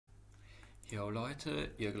Jo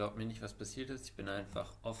Leute, ihr glaubt mir nicht, was passiert ist. Ich bin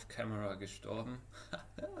einfach off-camera gestorben.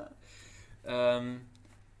 ähm,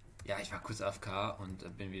 ja, ich war kurz AFK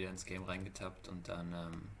und bin wieder ins Game reingetappt und dann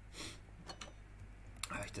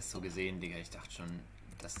habe ich das so gesehen, Digga. Ich dachte schon,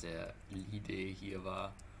 dass der Lide hier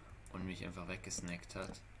war und mich einfach weggesnackt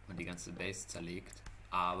hat und die ganze Base zerlegt.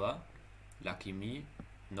 Aber, lucky me,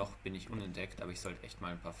 noch bin ich unentdeckt, aber ich sollte echt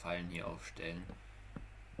mal ein paar Fallen hier aufstellen,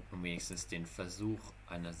 um wenigstens den Versuch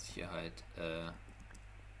einer Sicherheit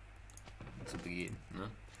zu begehen.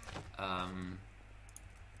 Ne?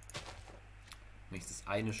 Wenigstens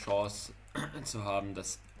eine Chance zu haben,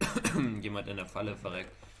 dass jemand in der Falle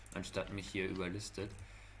verreckt, anstatt mich hier überlistet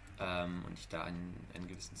und ich da einen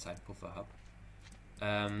gewissen Zeitpuffer habe.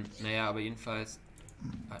 Naja, aber jedenfalls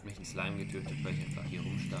hat mich ein Slime getötet, weil ich einfach hier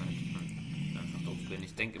rumstand und einfach doof bin.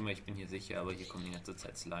 Ich denke immer, ich bin hier sicher, aber hier kommen die ganze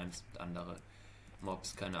Zeit Slimes und andere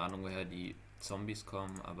Mobs, keine Ahnung, woher die Zombies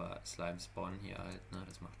kommen, aber Slime spawnen hier halt, ne?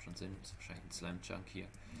 Das macht schon Sinn. Das ist wahrscheinlich ein Slime-Chunk hier.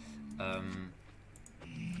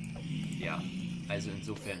 Ja, also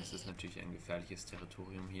insofern ist es natürlich ein gefährliches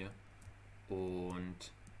Territorium hier.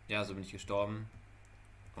 Und ja, so bin ich gestorben.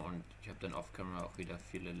 Und ich habe dann off-camera auch wieder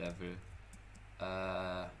viele Level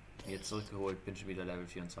mir zurückgeholt, bin schon wieder Level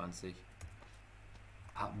 24.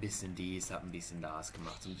 Hab ein bisschen dies, hab ein bisschen das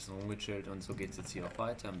gemacht, so ein bisschen rumgechillt und so geht es jetzt hier auch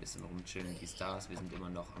weiter. Ein bisschen rumchillen, dies, das. Wir sind immer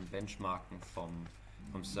noch am Benchmarken vom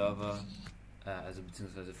Server, also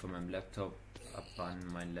beziehungsweise von meinem Laptop, ab wann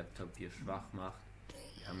mein Laptop hier schwach macht.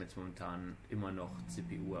 Wir haben jetzt momentan immer noch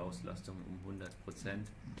CPU-Auslastung um 100%.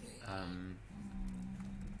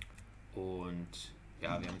 Und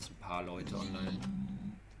ja, wir haben jetzt ein paar Leute online.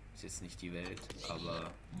 Ist jetzt nicht die Welt,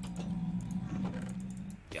 aber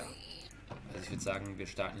ja. Also ich würde sagen, wir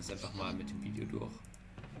starten jetzt einfach mal mit dem Video durch.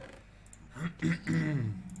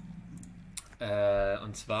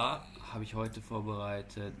 Und zwar habe ich heute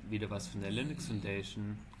vorbereitet wieder was von der Linux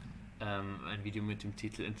Foundation. Ein Video mit dem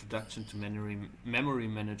Titel Introduction to Memory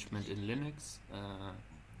Management in Linux.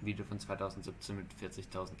 Video von 2017 mit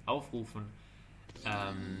 40.000 Aufrufen.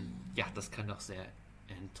 Ja, das kann doch sehr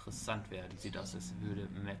interessant werden. Sieht aus, als würde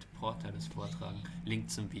Matt Porter das vortragen.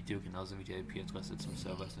 Link zum Video, genauso wie die IP-Adresse zum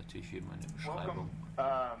Server ist natürlich wie immer in der Beschreibung.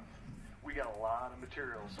 We got a lot of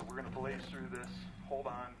material, so we're going to blaze through this. Hold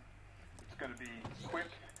on. It's going to be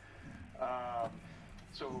quick.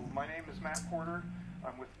 So my name is Matt Porter.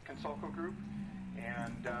 I'm with Consulco Group,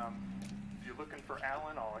 and if you're looking for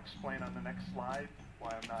Alan, I'll explain on the next slide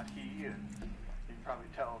why I'm not he, and you can probably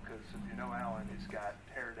tell because if you know Alan, he's got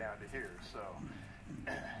hair down to here, so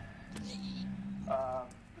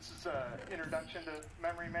this is an introduction to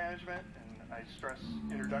memory management, and I stress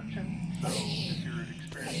introduction, so if you're an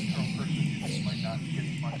experienced internal person, you might not get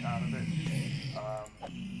as much out of it.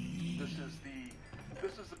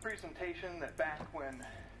 This is the presentation that back when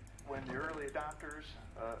the early adopters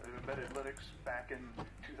of embedded Linux back in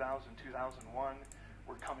 2000, 2001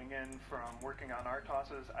 were coming in from working on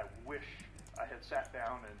RTOSes. I wish I had sat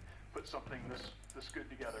down and put something this good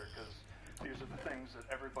together, because these are the things that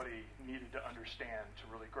everybody needed to understand to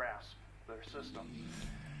really grasp their system.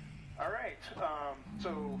 All right,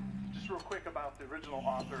 so just real quick about the original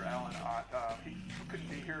author, Alan Ott. He couldn't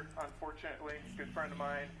be here, unfortunately. He's a good friend of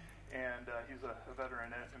mine, and he's a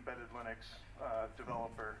veteran embedded Linux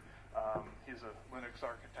developer. He's a Linux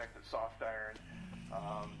architect at SoftIron.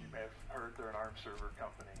 You may have heard they're an ARM server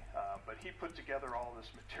company. But he put together all this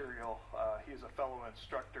material. He's a fellow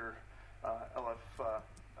instructor, LF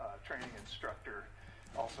training instructor,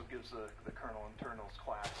 also gives the kernel internals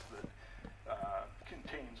class that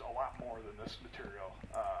contains a lot more than this material.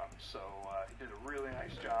 So he did a really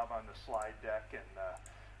nice job on the slide deck and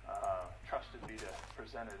trusted me to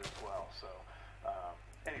present it as well. So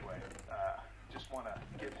anyway, just want to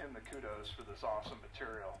give him the kudos for this awesome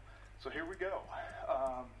material. So here we go.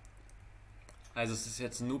 Also es ist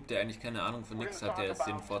jetzt ein Noob, der eigentlich keine Ahnung von nix hat, der jetzt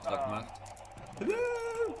den Vortrag macht.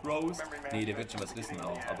 Rose. Nee, der wird schon was wissen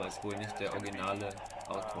auch, aber ist wohl nicht der originale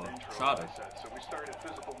Autor. Schade. So we started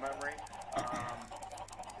physical memory.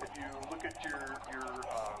 If you look at your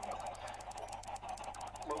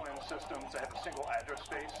low-end systems that have a single address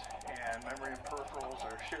space, and memory and peripherals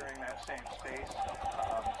are sharing that same space,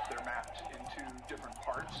 they're mapped into different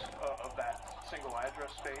parts of that single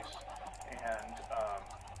address space, and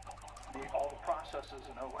all the processes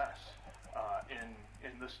in OS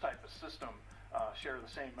in this type of system share the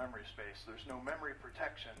same memory space. There's no memory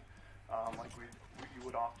protection like you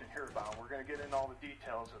would often hear about. We're going to get into all the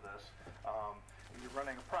details of this. When you're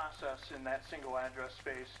running a process in that single address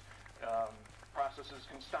space, processes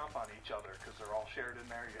can stomp on each other because they're all shared in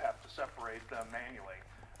there. You have to separate them manually.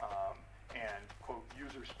 and, quote,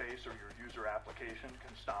 user space or your user application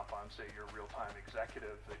can stomp on, say, your real-time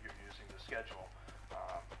executive that you're using to schedule.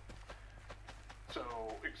 So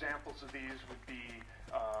examples of these would be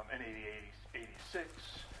an 8086,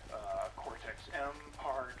 Cortex-M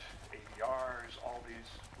part, ADRs, all these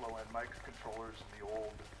low-end microcontrollers in the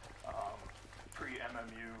old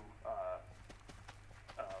pre-MMU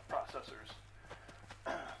processors.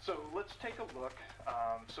 So let's take a look.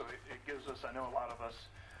 So it gives us, I know a lot of us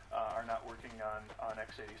are not working on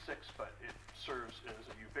x86, but it serves as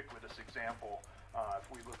a ubiquitous example.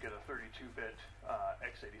 If we look at a 32-bit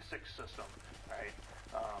x86 system, right,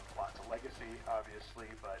 lots of legacy, obviously,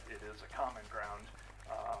 but it is a common ground.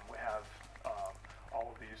 We have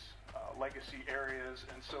all of these legacy areas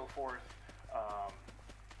and so forth.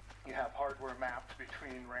 You have hardware mapped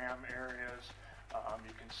between RAM areas.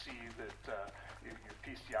 You can see that your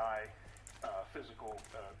PCI physical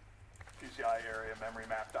PCI area memory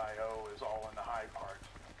mapped I/O is all in the high part.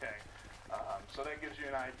 Okay, so that gives you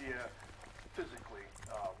an idea physically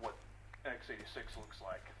what x86 looks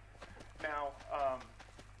like. Now,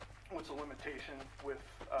 what's a limitation with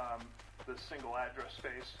the single address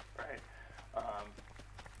space, right?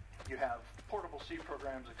 You have portable C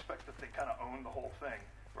programs expect that they kind of own the whole thing,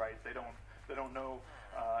 right? They don't know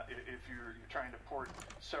if you're trying to port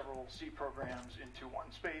several C programs into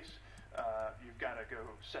one space. You've got to go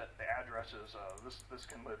set the addresses. This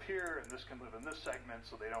can live here and this can live in this segment,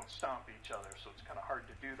 so they don't stomp each other. So it's kind of hard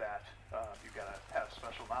to do that. You've got to have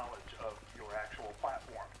special knowledge of your actual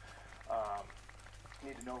platform. You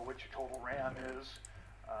need to know what your total RAM is,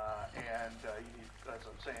 and you need, as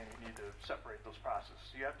I'm saying, you need to separate those processes.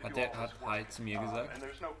 So you have to do all this work. Zu mir gesagt? And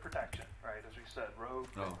there's no protection, right? As we said,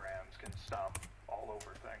 rogue programs can stomp all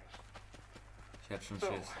over things. Ich hatte schon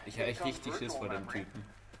Schiss. Ich hatte echt richtig Schiss vor dem Typen.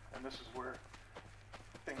 And this is where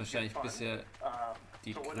Wahrscheinlich bisher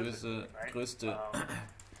die größte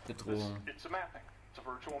Bedrohung. It's a mapping. It's a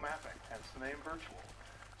virtual mapping, hence the name virtual.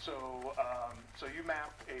 So, so you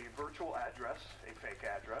map a virtual address, a fake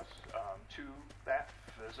address, to that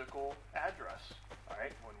physical address. All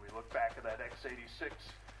right. When we look back at that x86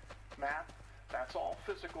 map, that's all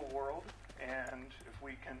physical world. And if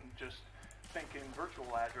we can just think in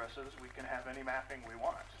virtual addresses, we can have any mapping we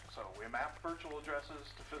want. So we map virtual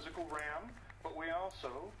addresses to physical RAM, but we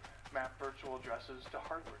also map virtual addresses to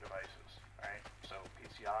hardware devices, right? So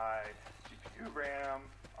PCI, GPU RAM,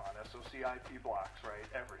 on SoC IP blocks, right?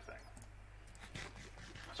 Everything.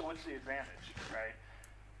 So what's the advantage, right?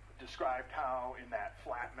 Described how in that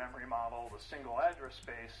flat memory model, the single address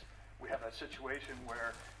space, we have that situation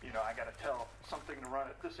where, you know, I got to tell something to run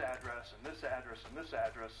at this address and this address and this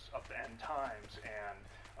address up to n times, and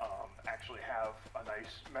actually have a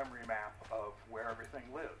nice memory map of where everything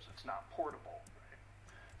lives. It's not portable, right?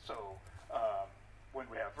 So when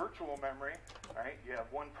we have virtual memory, right, you have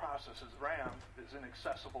one process's RAM is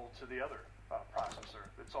inaccessible to the other processor.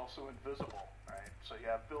 It's also invisible, right? So you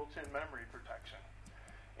have built-in memory protection.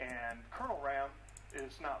 And kernel RAM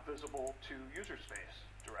is not visible to user space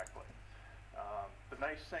directly. The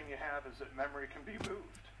nice thing you have is that memory can be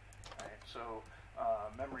moved, right? So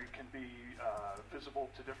memory can be visible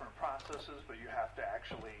to different processes, but you have to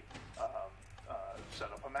actually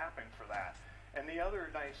set up a mapping for that. And the other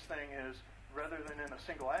nice thing is, rather than in a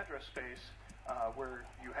single address space where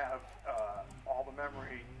you have all the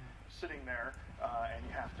memory sitting there and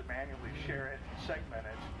you have to manually share it and segment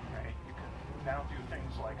it, right? You can now do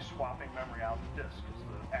things like swapping memory out the disk, because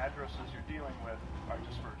the addresses you're dealing with are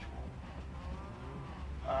just virtual.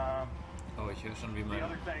 Oh, ich höre schon, wie mein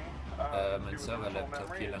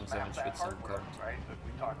Server-Laptop hier langsam in Schwitzen kommt.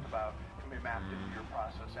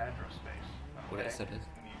 Oder ist er das?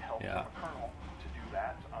 Ja.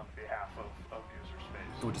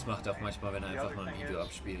 Gut, das macht er auch manchmal, wenn er einfach nur ein Video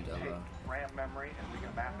abspielt, aber...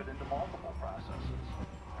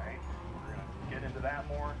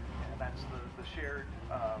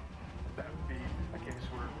 That would be a case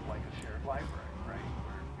where, like a shared library, right,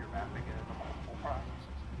 where you're mapping it into multiple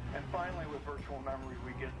processes. And finally, with virtual memory,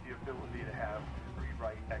 we get the ability to have read,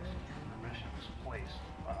 write, execute permissions placed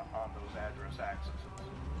on those address accesses.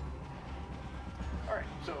 All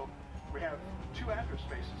right, so we have two address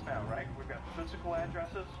spaces now, right? We've got physical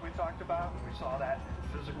addresses we talked about. We saw that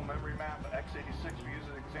physical memory map of x86. We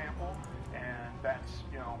use an example, and that's,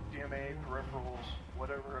 you know, DMA, peripherals,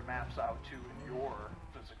 whatever it maps out to in your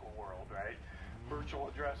physical world, right? Virtual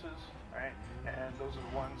addresses, right? And those are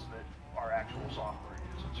the ones that our actual software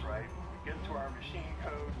uses, right? We get to our machine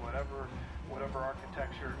code, whatever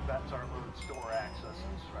architecture, that's our load store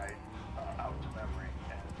accesses, right? Out to memory,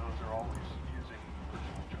 and those are always using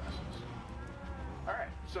virtual addresses. All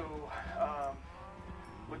right, so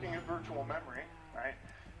looking at virtual memory, right?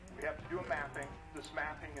 We have to do a mapping. This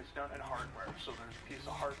mapping is done in hardware, so there's a piece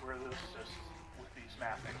of hardware that assists with these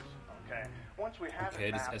mappings. Okay. Once we have Okay,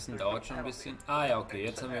 it das mapped, Essen there's no dauert schon ein penalty bisschen. Ah ja, okay, for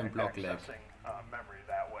jetzt haben wir einen Block-Lag. accessing, memory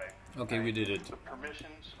that way. Okay, right? we did it. The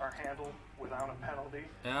permissions are handled without a penalty.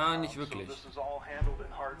 Ja, nicht wirklich. So this is all handled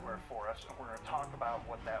in hardware for us, and we're going to talk about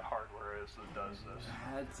what that hardware is that does this.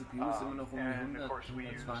 Ja, die CPU ist immer noch um And of 100, course, we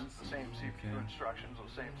use the 120. same CPU instructions,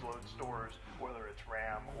 the same load stores, whether it's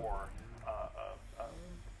RAM or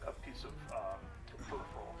a piece of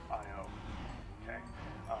peripheral I/O. Okay,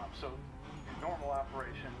 so in normal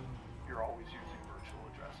operation, you're always using virtual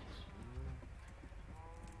addresses.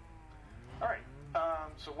 All right.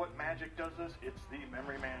 So what Magic does this? It's the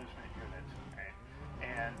memory management unit. Okay?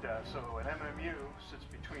 And so an MMU sits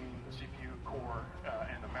between the CPU core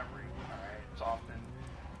and the memory. All right. It's often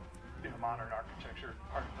in a modern architecture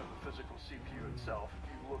part of the physical CPU itself. If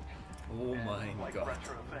you look at like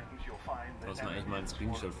retro things, you'll find that muss man echt mal einen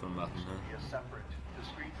Screenshot von machen, ne? be a separate,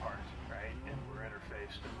 discrete part, right? And we're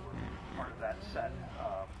interfaced, and we're part of that set.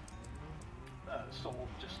 Sold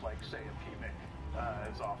just like, say, a PMIC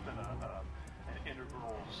is often an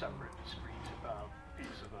integral, separate, discrete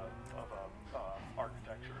piece of a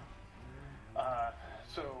architecture.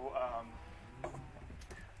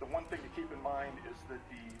 The one thing to keep in mind is that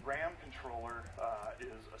the RAM controller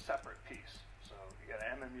is a separate piece. So you got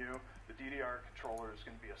an MMU. The DDR controller is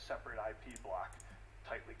going to be a separate IP block,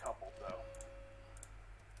 tightly coupled though.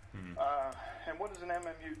 And what does an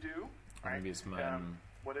MMU do? Right?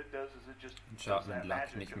 What it does is it just does that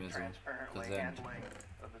magic of transparently handling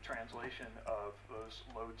of the translation of those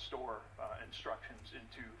load store instructions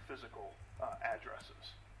into physical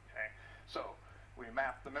addresses. Okay, so we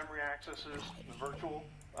map the memory accesses, the virtual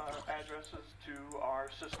addresses to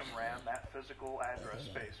our system RAM, that physical address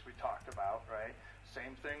space we talked about, right?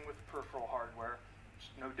 Same thing with peripheral hardware.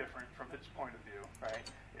 It's no different from its point of view, right?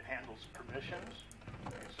 It handles permissions.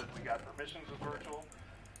 So we got permissions with virtual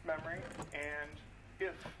memory, and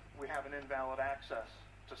if we have an invalid access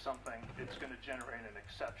to something, it's going to generate an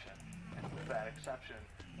exception. And with that exception,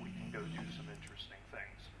 we can go do some interesting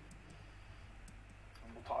things. And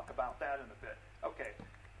we'll talk about that in a bit. Okay,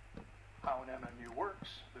 how an MMU works.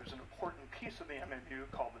 There's an important piece of the MMU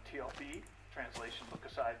called the TLB, Translation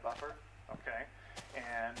Look-Aside Buffer. Okay,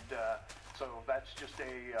 and so that's just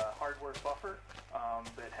a hardware buffer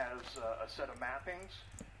that has a set of mappings,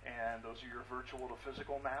 and those are your virtual to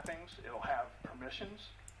physical mappings. It'll have permissions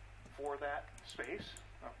for that space,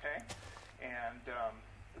 okay? And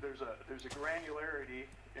there's a granularity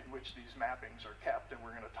in which these mappings are kept, and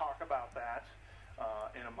we're going to talk about that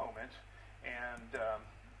in a moment. And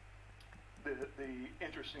the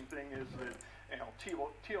interesting thing is that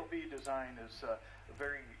TLB design is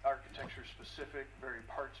very architecture specific, very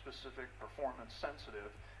part specific, performance sensitive,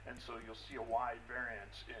 and so you'll see a wide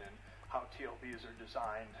variance in how TLBs are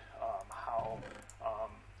designed, how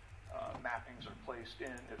mappings are placed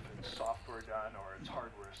in, if it's software done or it's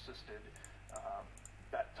hardware assisted,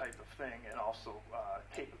 that type of thing, and also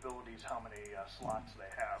capabilities, how many slots they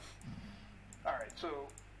have. All right, so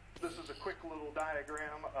this is a quick little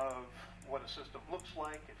diagram of what a system looks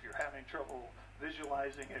like. If you're having trouble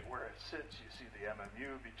visualizing it where it sits, you see the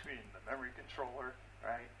MMU between the memory controller,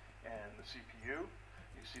 right, and the CPU.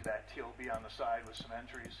 You see that TLB on the side with some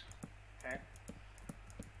entries. Okay.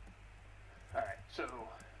 All right. So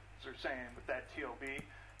as they're saying, with that TLB,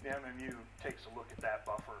 the MMU takes a look at that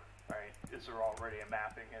buffer. Right. Is there already a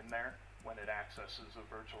mapping in there when it accesses a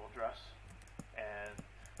virtual address? And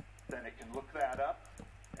then it can look that up.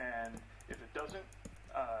 And if it doesn't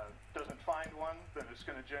find one, then it's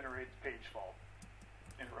going to generate the page fault,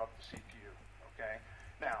 interrupt the CPU. Okay.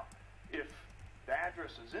 Now, if the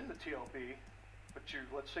address is in the TLB, but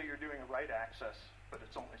let's say you're doing a write access, but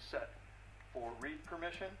it's only set for read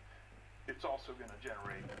permission, it's also going to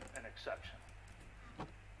generate an exception.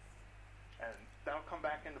 And that'll come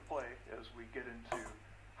back into play as we get into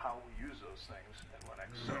how we use those things in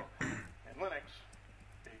Linux. So in Linux,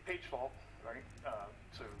 a page fault, right?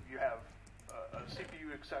 So you have a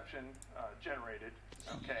CPU exception generated,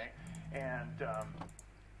 okay? And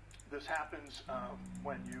this happens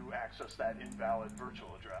when you access that invalid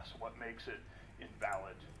virtual address. What makes it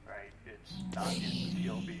invalid, right? It's not in the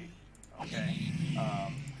TLB, okay?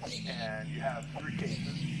 And you have three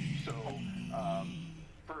cases. So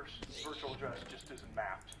first, virtual address just isn't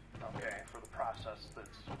mapped, okay, for the process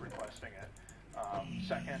that's requesting it.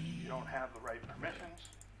 Second, you don't have the right permissions,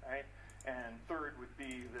 right? And third would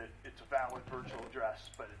be that it's a valid virtual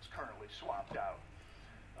address, but it's currently swapped out.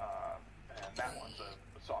 And that one's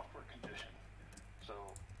a software condition. So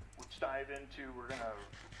let's we're going to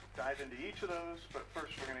dive into each of those, but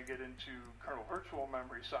first we're going to get into kernel virtual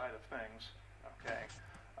memory side of things, okay?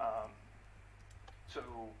 So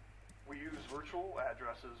we use virtual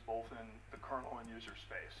addresses both in the kernel and user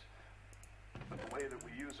space. But the way that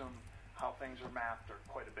we use them, how things are mapped, are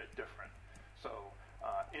quite a bit different. So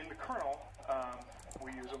in the kernel,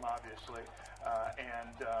 we use them obviously,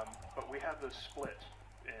 but we have this split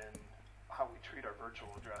in how we treat our virtual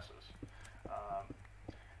addresses.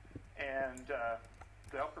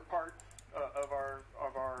 The upper part of our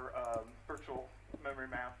virtual memory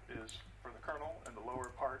map is for the kernel, and the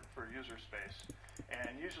lower part for user space.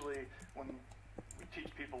 And usually, when we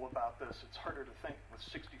teach people about this, it's harder to think with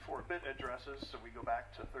 64-bit addresses, so we go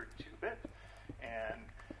back to 32-bit, and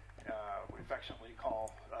we affectionately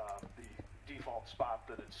call the default spot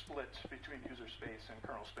that it's split between user space and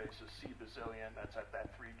kernel space is C bazillion. That's at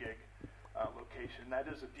that 3 gig location. That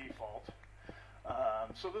is a default.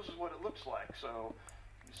 So this is what it looks like. So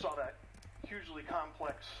you saw that hugely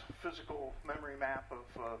complex physical memory map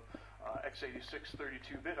of x86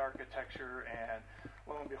 32-bit architecture, and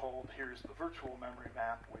lo and behold, here's the virtual memory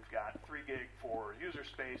map. We've got 3 gig for user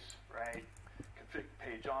space, right? Config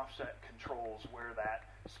page offset controls where that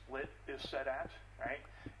split is set at, right?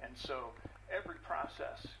 And so every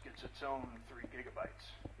process gets its own 3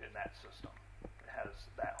 gigabytes in that system. It has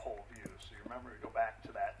that whole view. So you remember to go back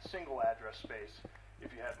to that single address space.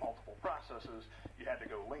 If you had multiple processes, you had to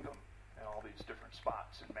go link them in all these different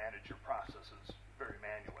spots and manage your processes very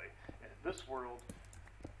manually. And in this world,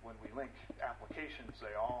 when we link applications,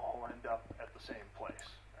 they all end up at the same place,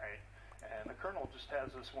 right? And the kernel just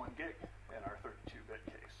has this 1 gig in our 32-bit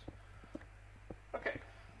case. Okay,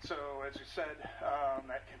 so as we said,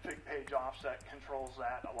 that config page offset controls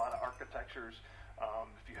that. A lot of architectures,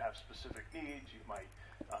 if you have specific needs, you might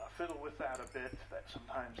fiddle with that a bit. That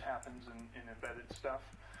sometimes happens in embedded stuff.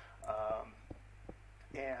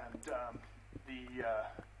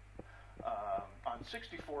 On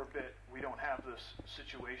 64-bit, we don't have this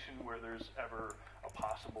situation where there's ever a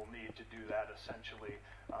possible need to do that. Essentially,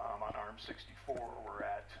 on ARM64, we're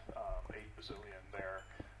at 8 bazillion there.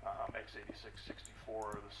 x86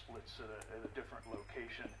 64, the splits at a different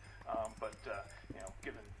location. But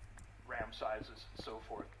given RAM sizes and so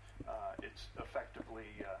forth, it's effectively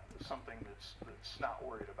something that's not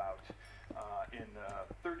worried about. In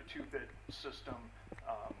a 32-bit system,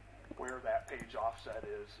 where that page offset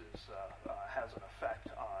has an effect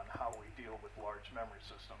on how we deal with large memory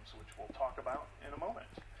systems, which we'll talk about in a moment.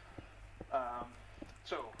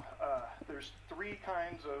 There's 3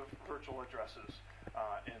 kinds of virtual addresses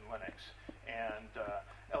in Linux, and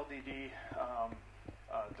LDD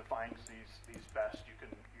defines these best. You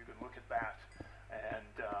can look at that,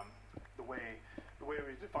 and the way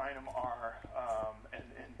we define them are, and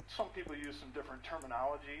some people use some different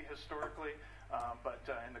terminology historically, but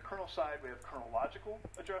in the kernel side we have kernel logical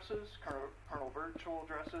addresses, kernel virtual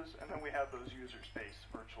addresses, and then we have those user space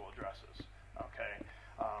virtual addresses. Okay,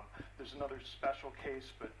 there's another special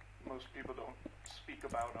case, but most people don't speak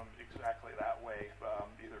about them exactly that way,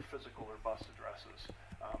 either physical or bus addresses.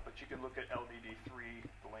 But you can look at LDD3,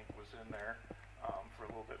 the link was in there, for a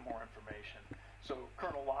little bit more information. So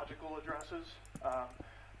kernel logical addresses,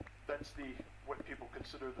 that's what people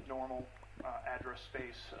consider the normal address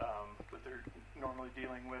space that they're normally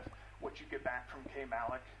dealing with. What you get back from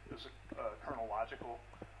kmalloc is a kernel logical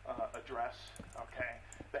address. Okay,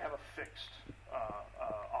 they have a fixed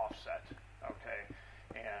offset. Okay,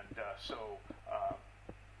 and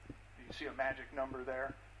you see a magic number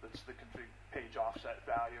there. That's the config page offset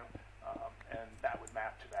value, and that would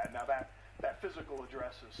map to that. Now that physical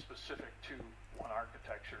address is specific to one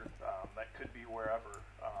architecture. That could be wherever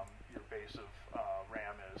your base of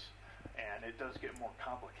RAM is, and it does get more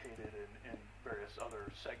complicated in various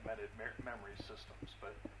other segmented memory systems,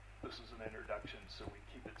 but this is an introduction, so we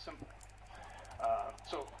keep it simple.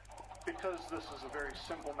 So because this is a very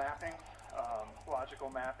simple mapping, logical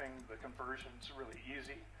mapping, the conversion's really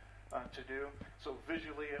easy to do. So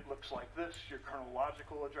visually it looks like this. Your kernel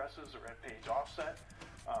logical addresses are at page offset.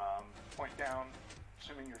 Point down,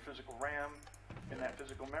 assuming your physical RAM in that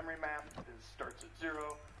physical memory map starts at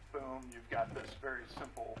 0. Boom, you've got this very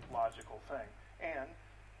simple logical thing. And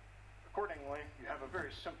accordingly, you have a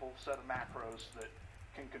very simple set of macros that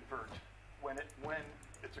can convert when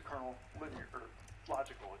it's a kernel linear or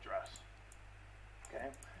logical address.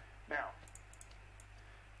 Okay. Now,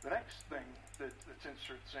 the next thing that's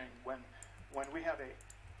interesting when we have a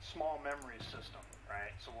small memory system,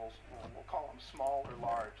 right? So we'll call them small or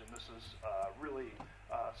large, and this is really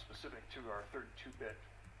specific to our 32-bit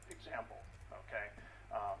example, okay?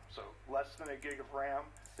 So less than a gig of RAM,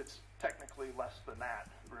 it's technically less than that,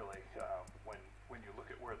 really, when you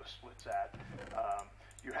look at where the split's at.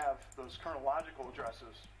 You have those chronological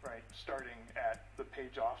addresses, right, starting at the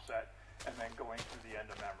page offset and then going through the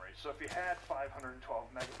end of memory. So if you had 512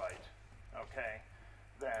 megabytes, okay,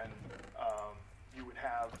 then you would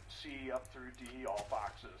have C up through D, all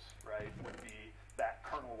boxes, right, would be that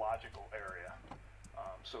chronological area.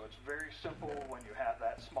 So it's very simple when you have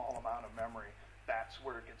that small amount of memory. That's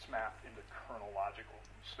where it gets mapped into chronological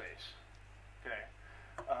space, okay?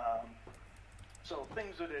 So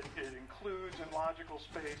things that it includes in logical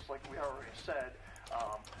space, like we already said,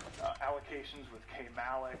 allocations with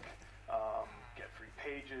kmalloc, get free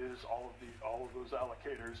pages, all of those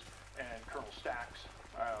allocators, and kernel stacks.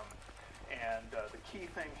 The key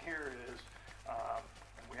thing here is,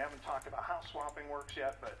 and we haven't talked about how swapping works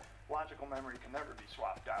yet, but logical memory can never be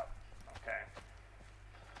swapped out. Okay.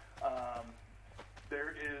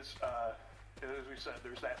 There is, as we said,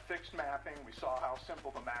 there's that fixed mapping. We saw how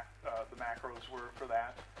simple the macros were for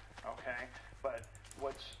that. Okay. But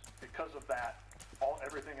because of that,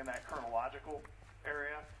 everything in that chronological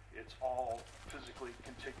area, it's all physically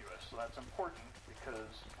contiguous. So that's important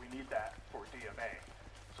because we need that for DMA.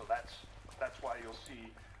 So that's why you'll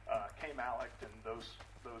see kmalloc and those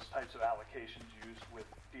types of allocations used with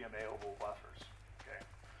DMA-able buffers. Okay.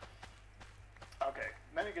 Okay.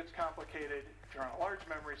 Then it gets complicated. If you're on a large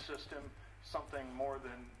memory system, something more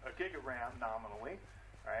than a gig of RAM nominally,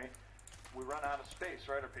 right? We run out of space,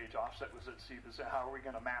 right? Our page offset was at C. How are we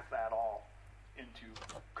going to map that all into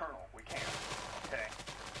kernel? We can't. Okay.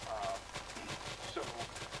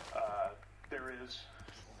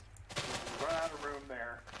 We run out of room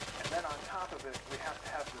there, and then on top of it, we have to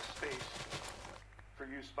have the space for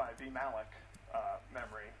use by vmalloc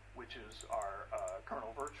memory, which is our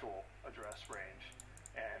kernel virtual address range,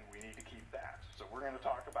 and we need to keep that. So we're going to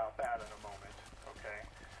talk about that in a moment. Okay.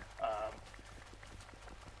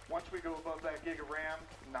 Once we go above that gig of RAM,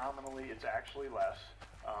 nominally it's actually less.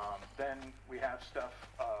 Then we have stuff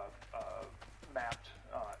mapped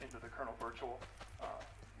into the kernel virtual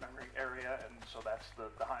memory area, and so that's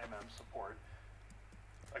the high mem support.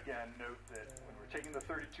 Again, note that when we're taking the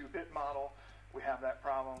 32-bit model, we have that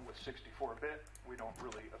problem with 64-bit. We don't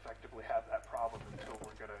really effectively have that problem until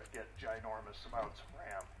we're going to get ginormous amounts of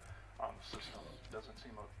RAM on the system. It doesn't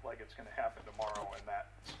seem like it's going to happen tomorrow in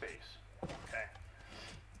that space. Okay.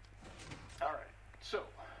 All right. So,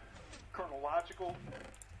 chronological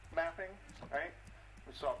mapping, right?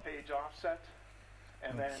 We saw page offset.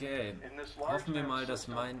 Okay, hoffen wir mal, dass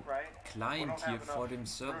mein Client hier vor dem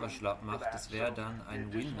Server schlapp macht. Das wäre dann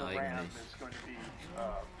ein Win eigentlich.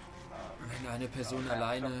 Wenn eine Person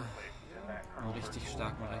alleine einen richtig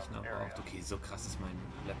starken Rechner braucht. Okay, so krass ist mein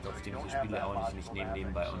Laptop, auf dem ich hier spiele, auch nicht. Und ich nehme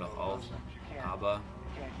nebenbei auch noch auf. Aber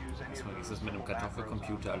erstmal ist es mit einem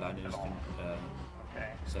Kartoffelcomputer alleine nicht den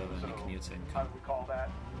Server in die Knie zwingen kann.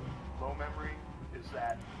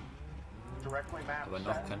 Aber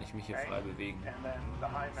noch kann ich mich hier frei bewegen,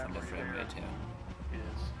 von der Framerate her.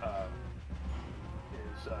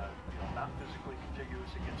 Not physically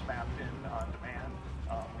contiguous, it gets mapped in on demand.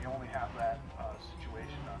 We only have that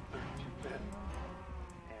situation on 32-bit.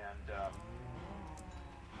 And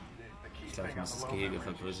the key thing on the low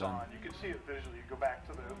memory you saw, you can see it visually. You go back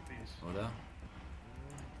to these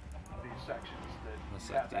sections that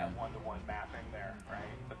you have that one-to-one mapping there,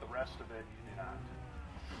 right? But the rest of it, you do not.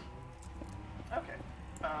 Okay.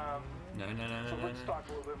 So let's talk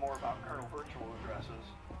a little bit more about kernel virtual addresses.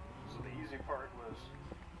 So the easy part was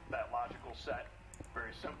that logical set,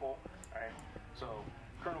 very simple, right? So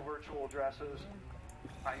kernel virtual addresses,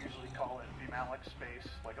 I usually call it vmalloc space,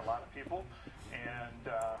 like a lot of people,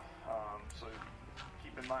 and so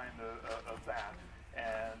keep in mind of that.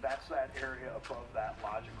 And that's that area above that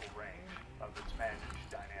logical range that's managed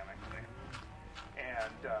dynamically.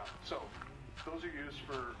 And so those are used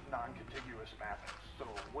for non-contiguous mappings. So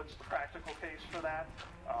what's the practical case for that?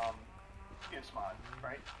 InsMod,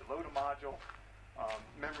 right? You load a module,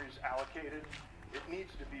 memory is allocated. It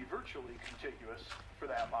needs to be virtually contiguous for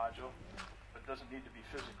that module, but doesn't need to be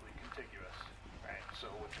physically contiguous, right? So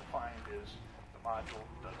what you'll find is the module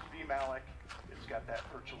does vmalloc. It's got that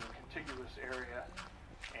virtually contiguous area,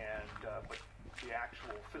 and but the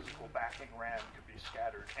actual physical backing RAM could be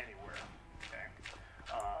scattered anywhere. Okay.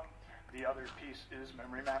 The other piece is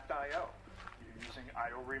memory mapped I/O. You're using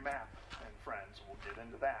I/O remap and friends. We'll get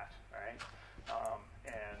into that, right?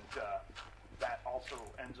 That also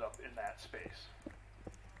ends up in that space.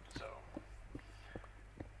 So,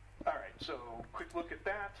 all right. So, quick look at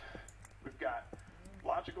that. We've got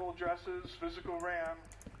logical addresses, physical RAM.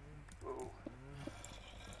 Whoa.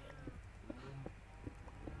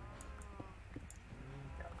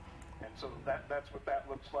 So that's what that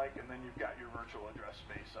looks like, and then you've got your virtual address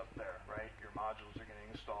space up there, right? Your modules are getting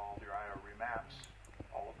installed, your IO remaps,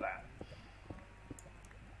 all of that.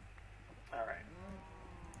 All right.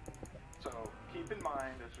 So keep in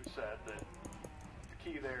mind, as we said, that the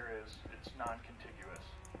key there is it's non-contiguous,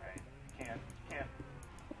 right?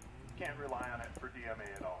 Can't rely on it for DMA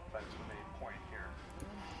at all. That's the main point here.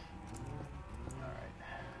 All right.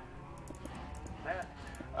 That.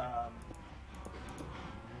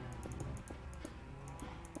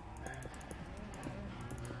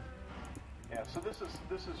 Yeah. So this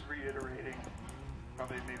is reiterating,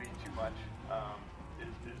 probably maybe too much. Is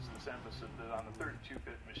this emphasis that on the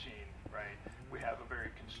 32-bit machine, right? We have a very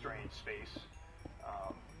constrained space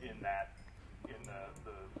in the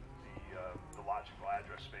logical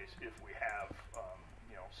address space if we have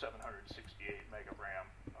 768 meg of RAM.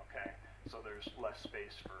 Okay, so there's less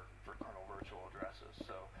space for kernel virtual addresses.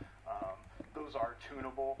 So those are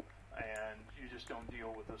tunable, and you just don't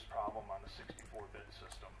deal with this problem on the 64-bit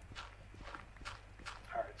system.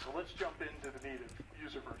 All right, so let's jump into the meat of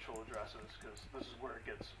user virtual addresses, because this is where it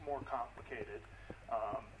gets more complicated.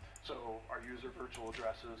 So our user virtual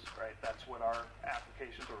addresses, right, that's what our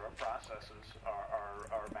applications or our processes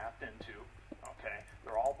are mapped into, okay?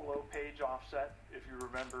 They're all below page offset. If you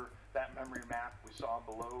remember that memory map we saw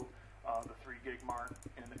below the 3 gig mark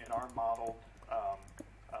in our modeled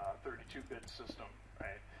 32-bit system,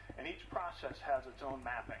 right? And each process has its own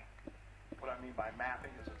mapping. What I mean by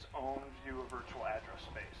mapping is its own view of virtual address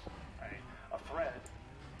space, right? A thread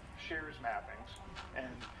shares mappings,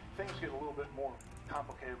 and things get a little bit more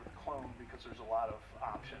complicated with clone because there's a lot of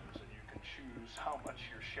options, and you can choose how much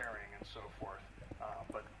you're sharing and so forth,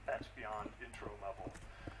 but that's beyond intro level.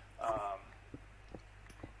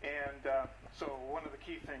 So one of the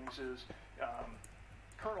key things is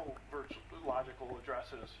kernel virtual logical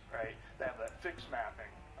addresses, right? They have that fixed mapping.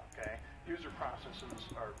 Okay, user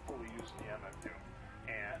processes are fully used in the MMU,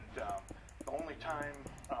 and the only time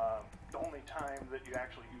that you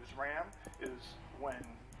actually use RAM is when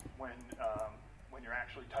you're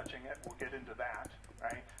actually touching it. We'll get into that,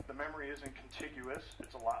 right? The memory isn't contiguous.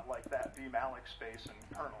 It's a lot like that vmalloc space in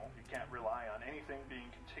kernel. You can't rely on anything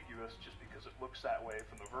being contiguous just because it looks that way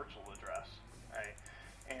from the virtual address, right?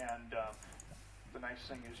 And the nice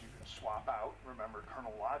thing is you can swap out. Remember,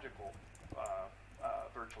 kernel logical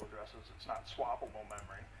virtual addresses, it's not swappable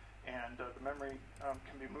memory, and the memory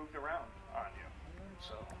can be moved around on you.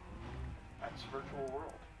 So that's virtual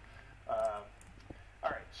world.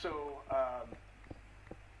 All right, so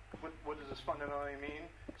what does this fundamentally mean?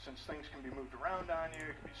 Since things can be moved around on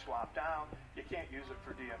you, it can be swapped out, you can't use it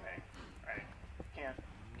for DMA, right? Can't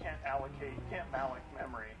malloc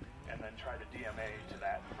memory and then try to DMA to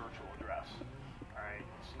that virtual address. All right,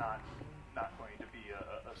 it's not going to be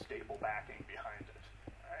a stable backing behind it.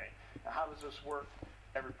 All right, now how does this work?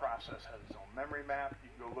 Every process has its own memory map. You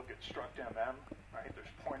can go look at struct MM, right?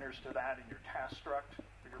 There's pointers to that in your task struct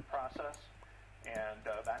for your process, and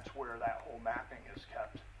that's where that whole mapping is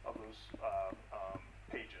kept of those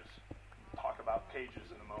pages. We'll talk about pages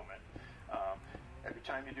in a moment. Every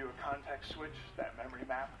time you do a context switch, that memory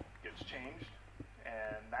map gets changed,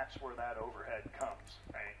 and that's where that overhead comes,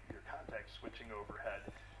 right? Your context switching overhead,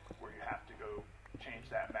 where you have to go change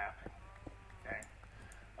that mapping, okay?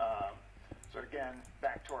 So again,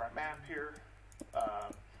 back to our map here,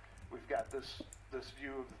 we've got this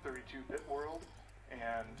view of the 32-bit world,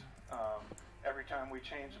 and every time we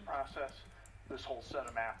change the process, this whole set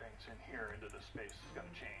of mappings in here into this space is going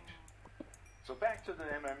to change. So back to the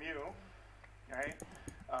MMU, right?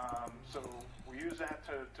 So we use that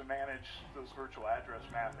to manage those virtual address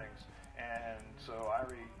mappings, and so I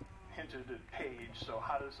already hinted at page. So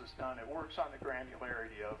how does this done? It works on the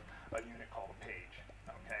granularity of a unit called a page,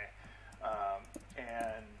 okay?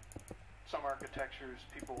 And some architectures,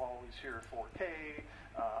 people always hear 4K.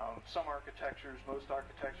 Some architectures, most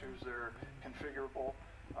architectures, they're configurable.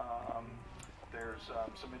 There's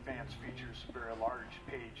some advanced features, some very large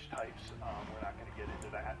page types. We're not going to get into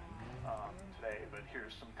that today, but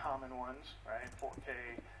here's some common ones, right? 4K,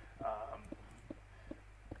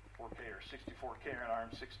 4K or 64K on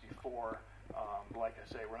ARM64. Like I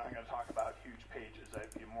say, we're not going to talk about huge pages.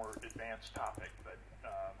 That'd be a more advanced topic, but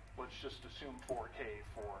let's just assume 4K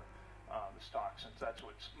for the stock, since that's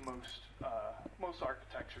what most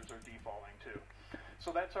architectures are defaulting to.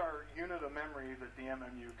 So that's our unit of memory that the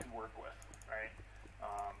MMU can work with, right?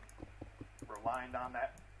 We're aligned on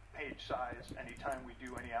that page size anytime we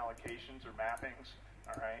do any allocations or mappings,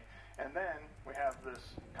 all right? And then we have this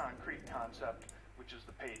concrete concept, which is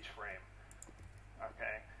the page frame,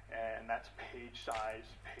 okay? and that's page size,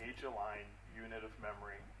 page aligned unit of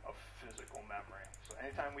memory, of physical memory. So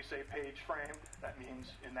anytime we say page frame, that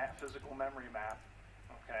means in that physical memory map,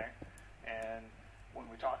 okay? And when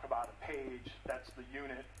we talk about a page, that's the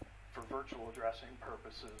unit for virtual addressing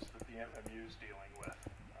purposes that the MMU is dealing with,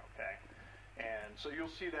 okay? And so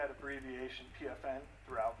you'll see that abbreviation PFN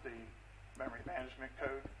throughout the memory management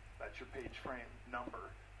code. That's your page frame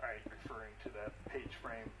number, right, referring to that page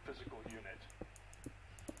frame physical unit.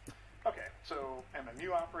 Okay, so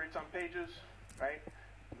MMU operates on pages, right?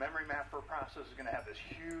 Memory map for a process is going to have this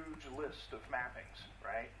huge list of mappings,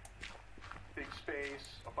 right? Big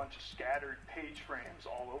space, a bunch of scattered page frames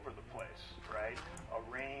all over the place, right? A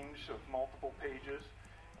range of multiple pages.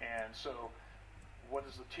 And so what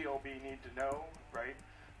does the TLB need to know, right?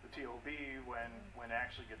 The TLB, when it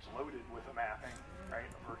actually gets loaded with a mapping, right?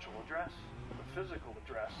 A virtual address, a physical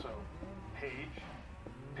address, so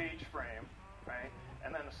page frame, right? And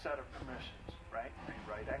then a set of permissions, right? Read,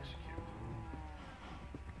 write, execute.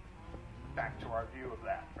 Back to our view of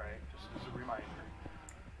that, right? Just as a reminder.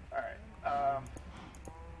 All right.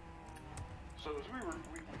 So as we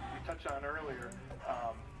touched on earlier,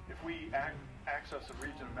 if we access a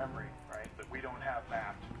region of memory, right, that we don't have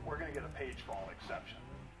mapped, we're going to get a page fault exception,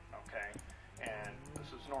 okay? And this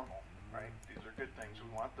is normal, right? These are good things. We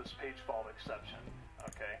want this page fault exception,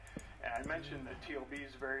 okay? And I mentioned that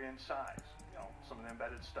TLBs vary in size. You know, some of the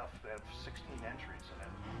embedded stuff, they have 16 entries in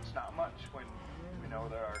it. It's not much when we know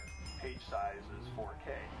that our page size is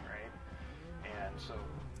 4K, right? And so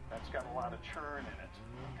that's got a lot of churn in it,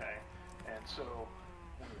 okay? And so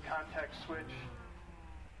when we context switch,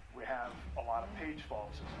 we have a lot of page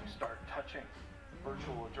faults as we start touching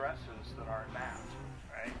virtual addresses that aren't mapped,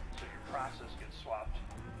 right? So your process gets swapped,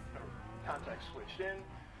 or context switched in,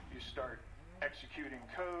 you start executing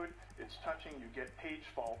code, it's touching, you get page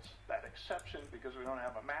faults, that exception because we don't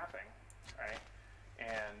have a mapping, right?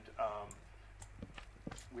 And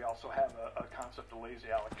we also have a concept of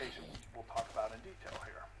lazy allocation we'll talk about in detail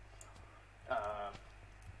here.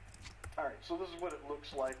 All right, so this is what it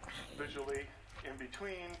looks like visually. In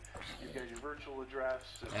between, you get your virtual address.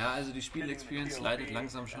 Ja, also die Spielexperience leidet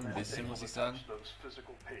langsam schon ein bisschen, muss ich sagen.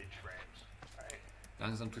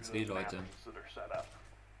 Langsam tut's weh, Leute.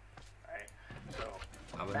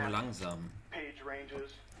 Aber nur langsam. Im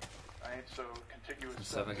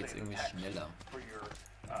Server geht's irgendwie schneller.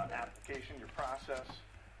 Application, your process,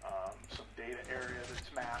 some data area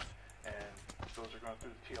that's mapped, and those are going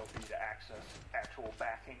through the TLB to access actual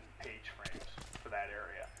backing page frames for that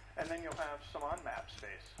area. And then you'll have some unmapped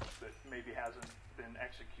space that maybe hasn't been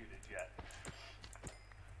executed yet.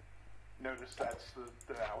 Notice that's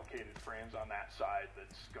the allocated frames on that side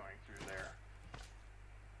that's going through there.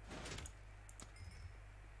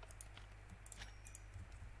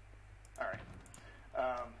 All right.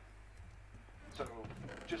 So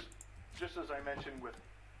just as I mentioned with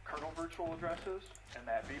kernel virtual addresses and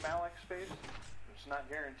that vmalloc space, it's not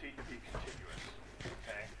guaranteed to be contiguous,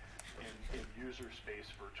 okay, in user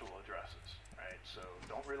space virtual addresses, right? So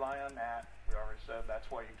don't rely on that. We already said that's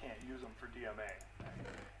why you can't use them for DMA, right?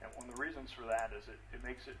 And one of the reasons for that is it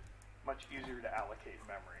makes it much easier to allocate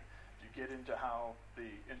memory. You get into how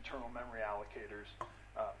the internal memory allocators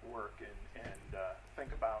work and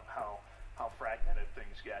think about how fragmented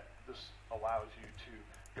things get. This allows you to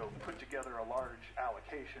go put together a large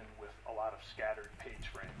allocation with a lot of scattered page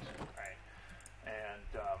frames, right? And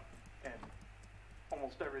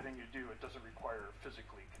almost everything you do, it doesn't require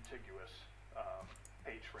physically contiguous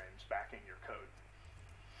page frames backing your code.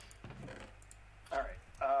 All right.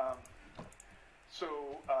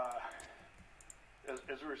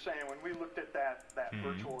 As we were saying, when we looked at that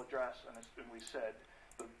virtual address, and we said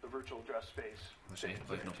the virtual address space in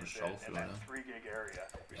that 3 gig area,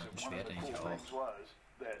 we said one of the cool things was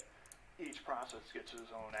that each process gets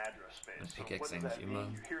its own address space. So what does that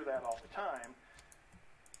mean? You hear that all the time.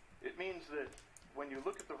 It means that when you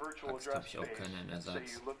look at the virtual address space, say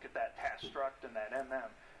you look at that task struct and that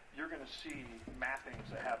MM, you're going to see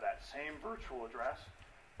mappings that have that same virtual address,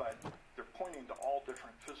 but they're pointing to all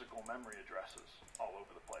different physical memory addresses all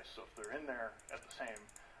over the place. So if they're in there at the same,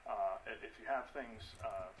 if you have things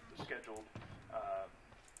scheduled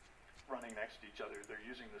running next to each other, they're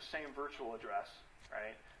using the same virtual address,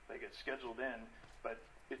 right? They get scheduled in, but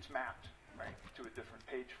it's mapped, right, to a different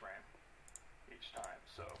page frame each time.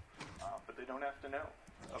 So, but they don't have to know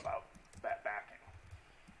about that backing.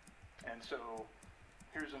 And so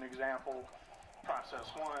here's an example,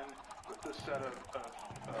 process 1 with this set of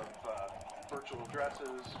virtual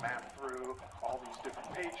addresses mapped through all these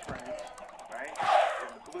different page frames, right,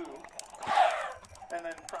 in the blue. And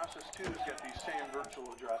then process 2 has got these same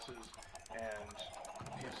virtual addresses, and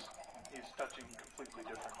he's touching completely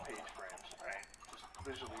different page frames, right? Just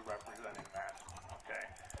visually representing that. Okay.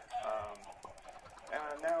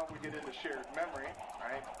 And now we get into shared memory,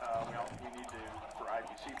 right? We need to, for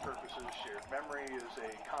IBC purposes, shared memory is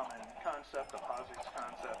a common concept, a POSIX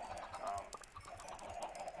concept,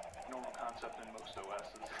 normal concept in most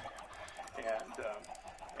OSs.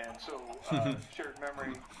 And so shared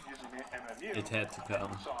memory using MMU, It had to come.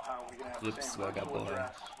 we saw how we can have the same virtual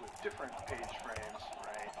address with different page frames,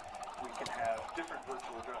 right? We can have different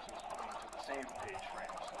virtual addresses pointing to the same page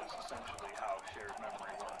frames. That's essentially how shared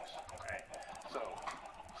memory works, right? So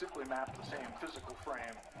simply map the same physical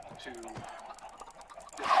frame to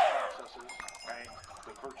different processes, right?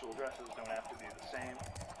 The virtual addresses don't have to be the same.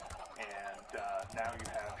 And now you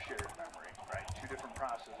have shared memory, right? Two different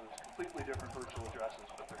processes, completely different virtual addresses,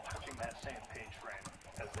 but they're touching that same page frame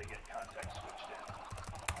as they get context switched in.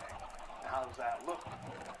 Okay? Now how does that look?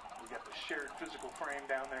 We've got the shared physical frame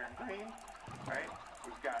down there in green, right?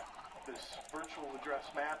 We've got this virtual address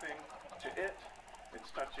mapping to it. It's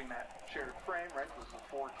touching that shared frame, right? This is a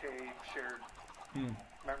 4K shared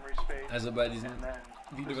memory space. Also bei diesem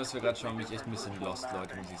Video, was wir gerade schauen, bin ich echt ein bisschen lost,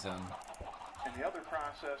 Leute, muss ich sagen. And the other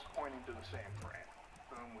process pointing to the same frame.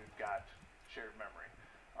 Boom, we've got shared memory.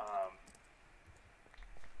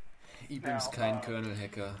 Übrigens kein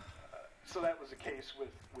Kernel-Hacker. So that was the case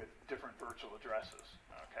with different virtual addresses.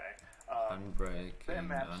 Okay. Unbreaking, The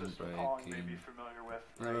map system calling you may be familiar with.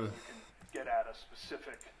 Right? You can get at a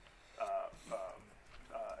specific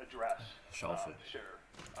address Schaufel. to share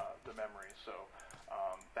the memory. So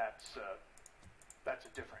that's a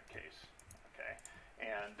different case. Okay.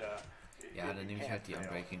 And ja, dann nehme ich halt die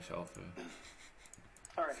Unbreaking-Schaufel.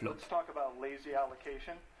 Alright, let's talk about lazy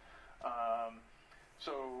allocation.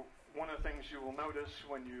 So one of the things you will notice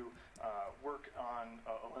when you work on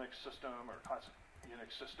a Linux system or classic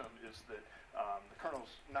Unix system is that the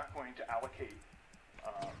kernel's not going to allocate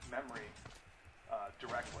memory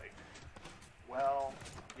directly. Well,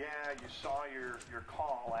 yeah, you saw your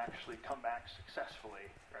call actually come back successfully,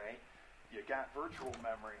 right? You got virtual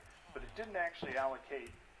memory, but it didn't actually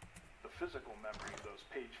allocate the physical memory of those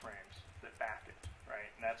page frames that back it, right?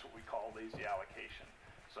 And that's what we call lazy allocation.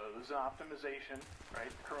 So this is an optimization, right?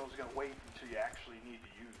 The kernel's going to wait until you actually need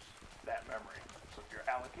to use that memory. So if you're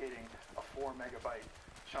allocating a 4 megabyte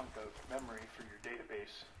chunk of memory for your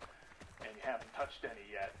database and you haven't touched any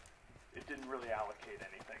yet, it didn't really allocate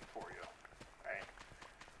anything for you, right?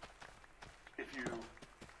 If you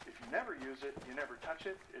never use it, you never touch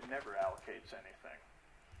it, it never allocates anything.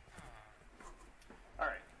 All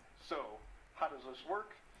right, so how does this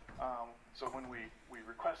work? So when we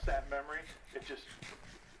request that memory, it just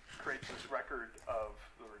creates this record of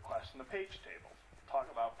the request in the page table. Talk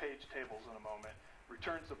about page tables in a moment.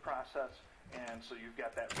 Returns the process, and so you've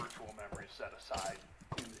got that virtual memory set aside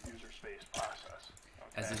in the user space process.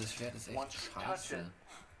 Okay? Also das Schwert ist echt Once you touch scheiße. it,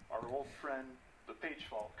 our old friend, the page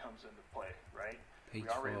fault, comes into play, right? Page we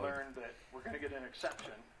already fault. learned that we're going to get an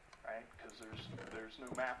exception, right? Because there's no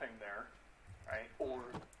mapping there, right? Or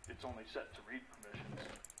it's only set to read permissions,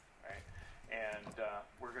 right? And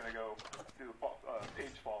we're going to go do a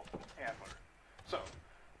page fault handler. So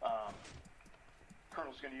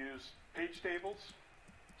kernel's going to use page tables,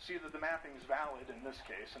 see that the mapping is valid in this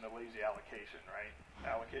case in a lazy allocation, right?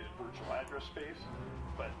 Allocated virtual address space,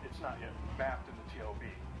 but it's not yet mapped in the TLB,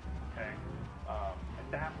 okay? At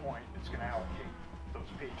that point, it's going to allocate those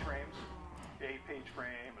page frames, a page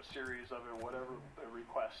frame, a series of it, whatever the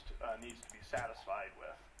request needs to be satisfied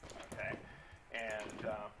with, okay? And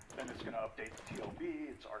then it's going to update the TLB.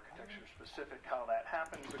 It's architecture specific how that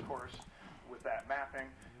happens, of course, with that mapping.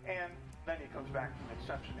 And then he comes back from the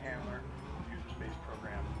exception handler. The user space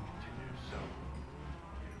program continues. So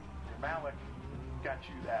your malloc got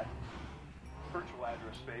you that virtual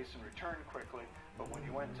address space and returned quickly. But when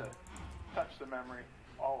you went to touch the memory,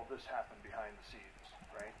 all of this happened behind the scenes,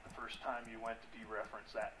 right? The first time you went to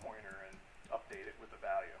dereference that pointer and update it with the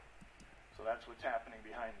value. So that's what's happening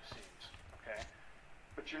behind the scenes. Okay,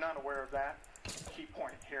 but you're not aware of that. Key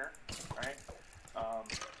point here, right?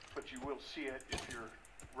 But you will see it if you're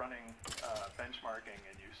running benchmarking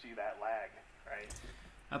and you see that lag, right?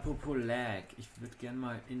 Apropos Lag, ich würde gerne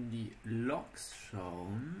mal in die Logs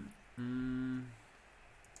schauen.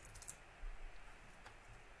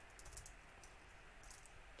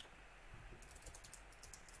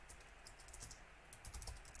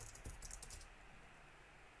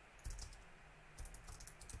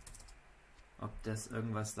 Ob das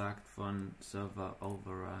irgendwas sagt von Server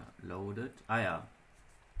overloaded. Ah ja.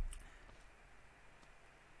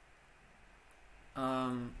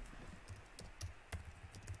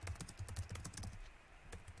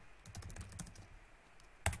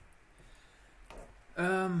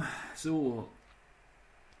 So.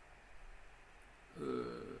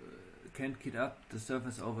 Can't keep up, the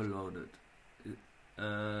server's overloaded.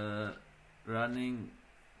 Running,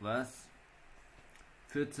 was?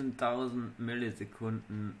 14.000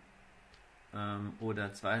 Millisekunden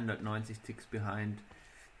oder 290 Ticks behind,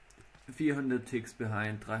 400 Ticks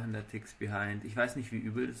behind, 300 Ticks behind. Ich weiß nicht, wie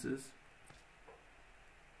übel das ist.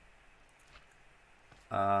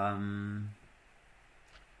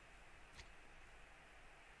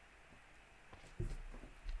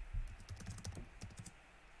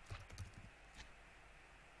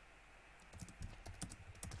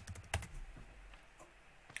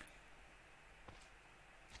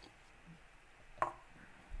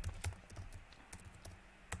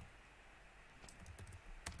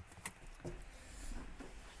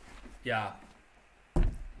 Ja.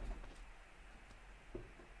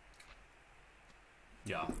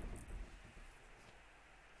 Ja.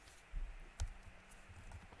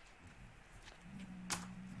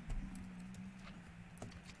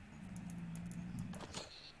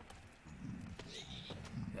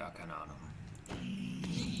 Ja, keine Ahnung.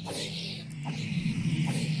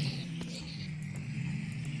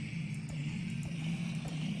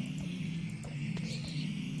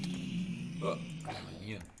 Oh, was ist denn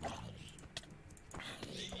hier?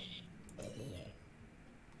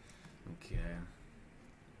 Okay.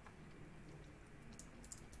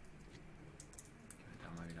 Da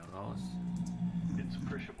mal wieder raus. It's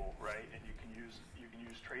appreciable, right? And you can use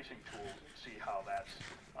tracing tools and see how that's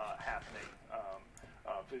happening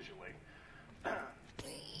visually.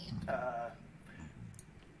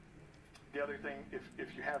 The other thing,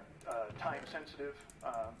 if you have time-sensitive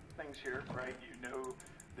things here, right? You know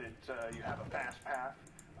that you have a fast path.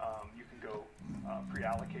 You can go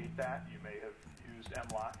pre-allocate that. You may have used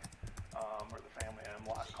mlock or the family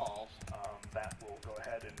mlock calls. That will go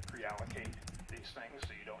ahead and pre-allocate these things,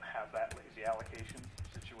 so you don't have that lazy allocation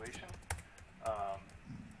situation.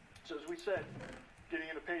 So as we said, getting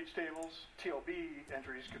into page tables, TLB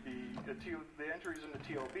entries could be the entries in the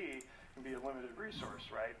TLB can be a limited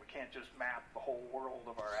resource, right? We can't just map the whole world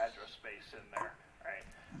of our address space in there, right?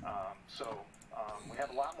 We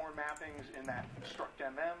have a lot more mappings in that struct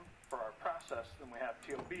MM for our process than we have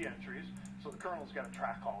TLB entries, so the kernel's got to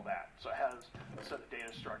track all that. So it has a set of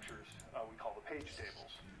data structures we call the page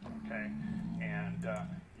tables, okay? And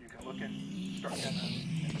you can look in struct MM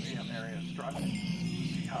in the VM area struct to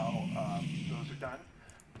see how those are done.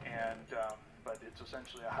 And but it's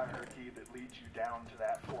essentially a hierarchy that leads you down to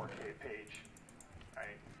that 4K page,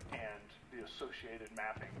 right? And the associated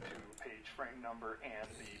mapping to page frame number and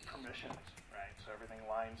the permissions, right? So everything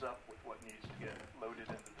lines up with what needs to get loaded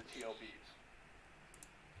into the TLBs.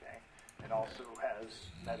 Okay? It also has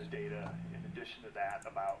metadata in addition to that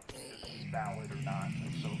about if it's valid or not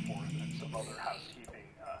and so forth, and some other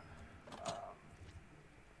housekeeping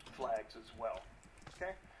flags as well.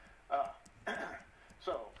 Okay?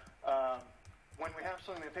 When we have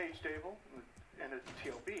something in the page table in a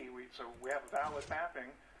TLB, we have a valid mapping.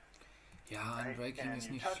 Ja, right? Unbreaking And ist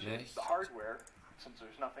you nicht touch schlecht. it, the hardware, since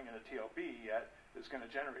there's nothing in a TLB yet, is going to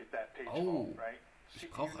generate that page Oh, fault, right? ich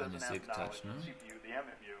CPU brauche eine doesn't have Silk-Touch, knowledge, ne? CPU, the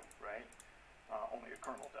MMU, right? Only a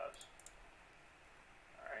kernel does.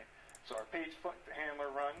 All right. So our page handler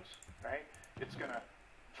runs, right? It's going to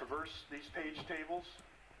traverse these page tables,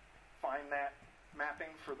 find that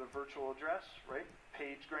mapping for the virtual address, right?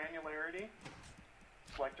 Page granularity,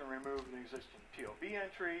 select and remove an existing TLB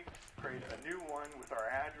entry, create a new one with our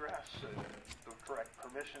address and the correct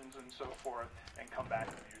permissions and so forth, and come back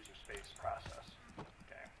to the user space process.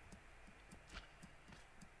 Okay.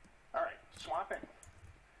 All right, swapping.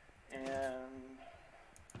 And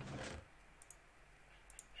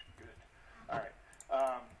good. All right.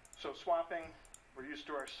 So swapping, we're used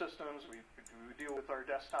to our systems. We deal with our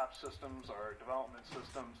desktop systems, our development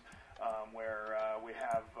systems, where we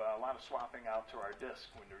have a lot of swapping out to our disk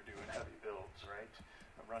when we're doing heavy builds, right?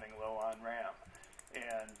 Running low on RAM.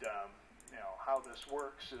 And how this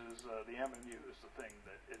works is the MMU is the thing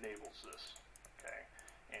that enables this, okay?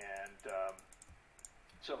 And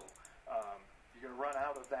you're going to run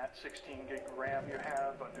out of that 16 gig RAM you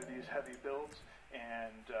have under these heavy builds,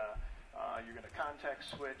 and you're going to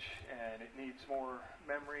context switch, and it needs more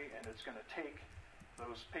memory, and it's going to take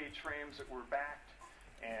those page frames that were backed,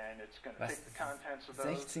 and it's going to take the contents of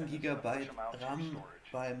those 16 and it's gonna push GB them out to RAM storage.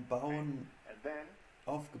 beim Bauen And then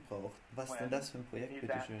aufgebraucht. Was ist denn das für ein Projekt, you need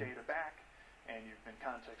bitte that schön? data back, and you've been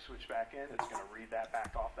context switched back in, it's going to read that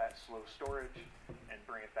back off that slow storage and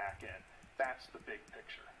bring it back in. That's the big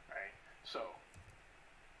picture, right? So,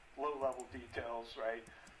 low-level details, right?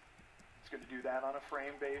 It's going to do that on a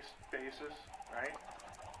frame-based basis, right?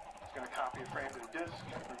 It's going to copy a frame to the disk,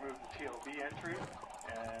 remove the TLB entry,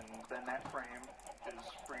 and then that frame is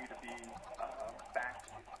free to be backed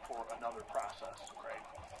for another process, right?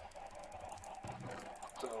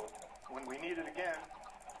 So when we need it again,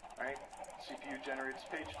 right, CPU generates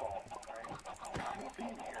page fault, right? Common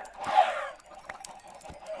theme here.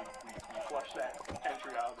 We flush that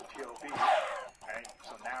entry out of the TLB, right?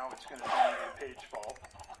 So now it's going to generate a page fault,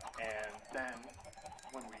 and then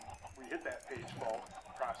when we hit that page fault,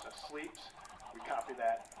 process sleeps, we copy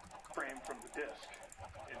that frame from the disk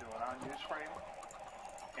into an unused frame,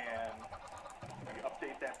 and we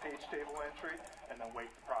update that page table entry, and then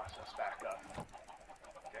wake the process back up.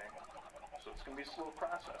 Okay? So it's going to be a slow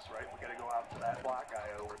process, right? We got to go out to that block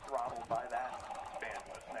I/O. We're throttled by that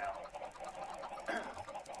bandwidth now.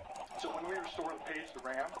 So when we restore the page to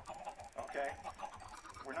RAM, okay,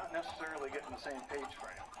 we're not necessarily getting the same page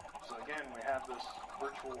frame. So again, we have this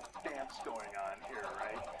virtual dance going on here,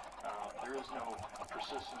 right? There is no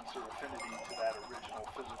persistence or affinity to that original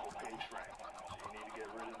physical page frame. So you need to get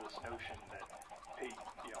rid of this notion that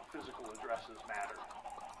physical addresses matter.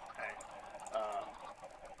 Okay?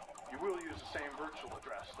 You will use the same virtual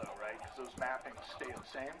address though, right? Because those mappings stay the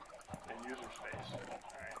same in user space. All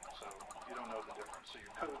right? So you don't know the difference. So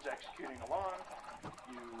your code's executing along,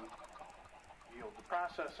 you yield the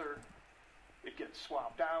processor, it gets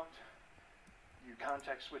swapped out, you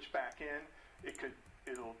context switch back in,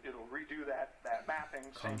 it'll redo that mapping,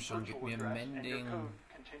 same virtual address, and your code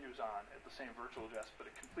continues on at the same virtual address, but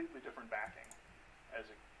a completely different backing as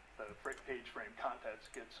the page frame contents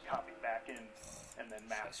gets copied back in and then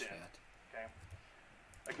mapped in. Okay.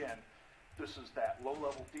 Again, this is that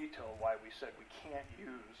low-level detail why we said we can't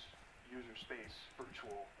use user space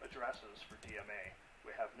virtual addresses for DMA.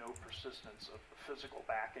 We have no persistence of the physical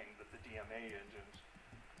backing that the DMA engines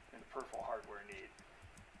and the peripheral hardware need.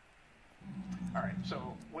 All right,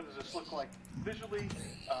 so what does this look like visually?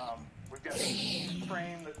 We've got a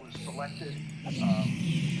frame that was selected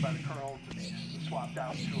by the kernel to be swapped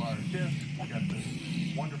out to our disk. We've got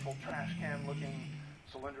this wonderful trash can looking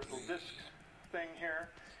cylindrical disk thing here,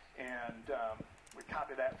 and we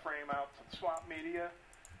copy that frame out to the swap media.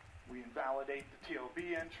 We invalidate the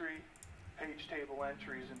TLB entry. Page table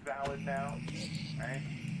entry is invalid now, right?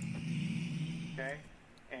 Okay,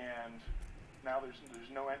 and now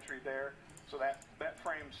there's no entry there, so that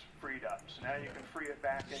frame's freed up. So now you can free it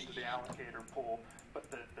back into the allocator pool, but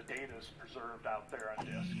the data is preserved out there on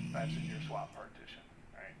disk. That's in your swap partition,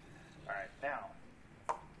 right? All right, now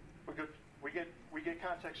we get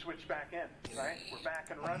context switched back in, right? We're back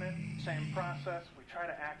and running, same process. We try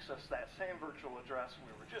to access that same virtual address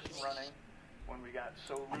we were just running when we got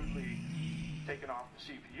so rudely taken off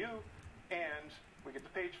the CPU, and we get the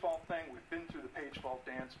page fault thing. We've been through the page fault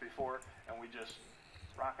dance before, and we just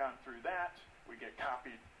rock on through that. We get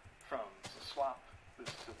copied from the swap,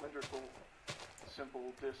 this cylindrical,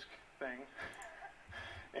 simple disk thing,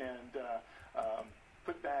 and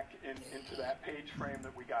put back into that page frame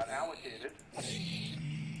that we got allocated.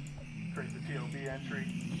 Create the TLB entry.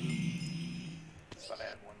 Thought I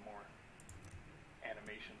had one more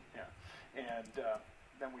animation, yeah. And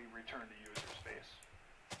then we return to user space.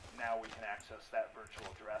 Now we can access that virtual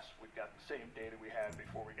address. We've got the same data we had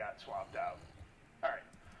before we got swapped out. All right,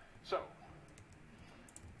 so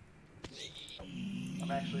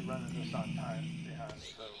I'm actually running this on time behind,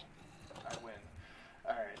 so I win.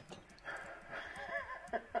 All right.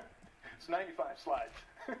 It's 95 slides.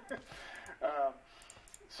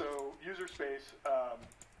 So user space,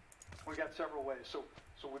 we got several ways. So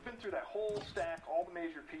we've been through that whole stack, all the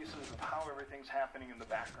major pieces of how everything's happening in the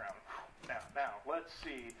background. Now let's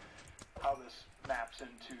see how this maps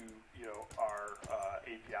into our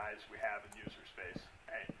APIs we have in user space.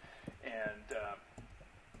 Right? And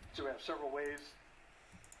so we have several ways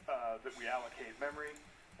that we allocate memory.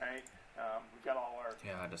 Right? We've got all our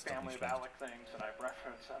family of alloc things, and I've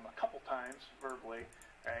referenced them a couple times verbally.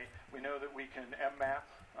 Right? We know that we can mmap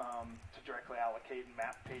to directly allocate and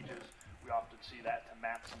map pages. We often see that to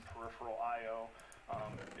map some peripheral I/O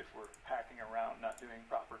if we're hacking around, not doing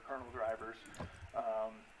proper kernel drivers.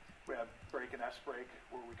 We have break and sbreak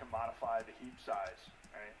where we can modify the heap size.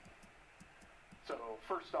 Right? So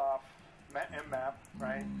first off, mmap,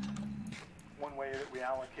 right? One way that we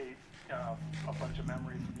allocate a bunch of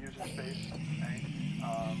memory from user space. Right?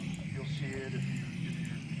 You'll see it if you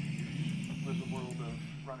live the world of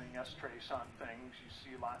running strace on things. You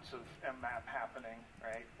see lots of mmap happening,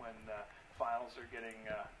 right? When files are getting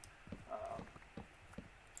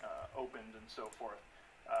opened and so forth.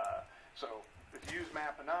 So if you use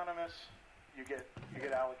map anonymous, you get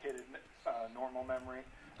allocated normal memory.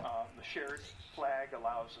 The shared flag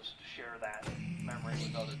allows us to share that memory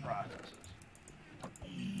with other processes.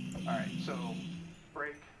 All right, so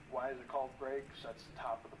break. Why is it called break? So that's the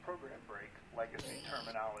top of the program break, legacy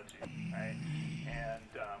terminology, right? And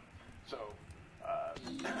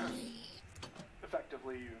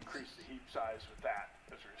effectively, you increase the heap size with that,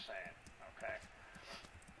 as we were saying, okay?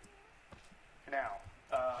 Now,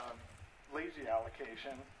 lazy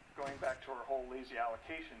allocation, going back to our whole lazy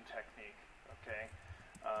allocation technique, okay?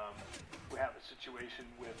 We have a situation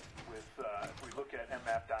with if we look at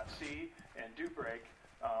mmap.c and do break,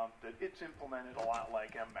 that it's implemented a lot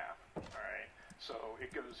like mmap, all right? So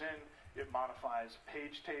it goes in, it modifies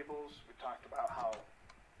page tables. We talked about how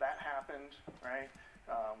that happened, right?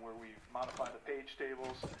 Where we modify the page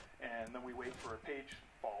tables, and then we wait for a page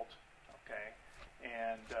fault, okay?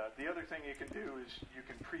 And the other thing you can do is you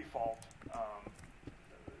can pre-fault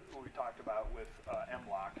what we talked about with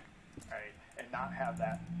mlock, right? And not have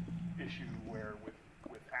that issue where with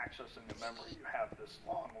accessing the memory, you have this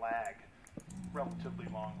long lag, relatively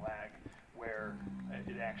long lag, where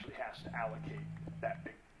it actually has to allocate that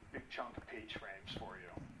big chunk of page frames for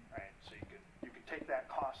you, right? So you can take that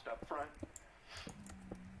cost up front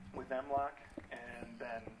with mlock, and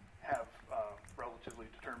then have relatively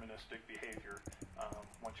deterministic behavior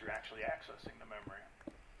once you're actually accessing the memory.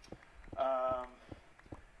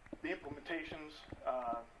 The implementations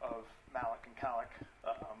of malloc and calloc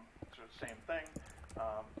are the same thing.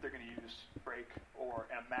 They're going to use break or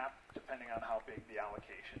mmap depending on how big the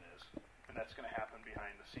allocation is, and that's going to happen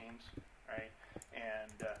behind the scenes, right?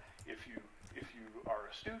 And if you are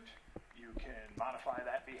astute, you can modify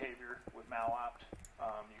that behavior with mallopt.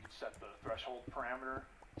 You can set the threshold parameter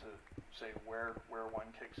to say where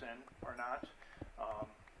one kicks in or not.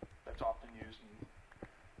 That's often used in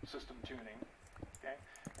system tuning. Okay,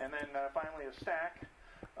 and then finally a stack.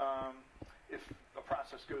 If a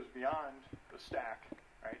process goes beyond the stack,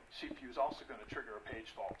 right, CPU is also going to trigger a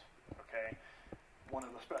page fault. Okay, one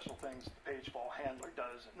of the special things the page fault handler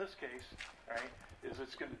does in this case, right, is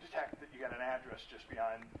it's going to detect that you got an address just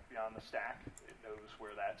beyond the stack. It knows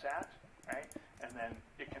where that's at, right, and then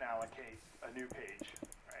it can allocate a new page,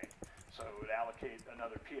 right. So it would allocate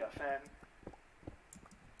another PFN,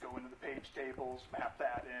 go into the page tables, map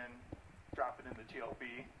that in, drop it in the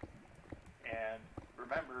TLB, and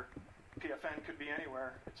remember, PFN could be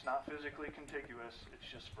anywhere. It's not physically contiguous. It's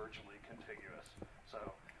just virtually contiguous. So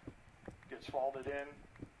gets faulted in,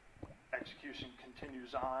 execution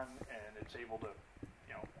continues on, and it's able to,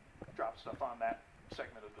 drop stuff on that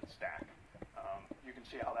segment of the stack. You can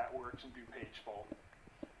see how that works and do page fault.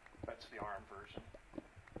 That's the ARM version.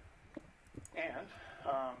 And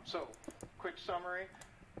so, quick summary.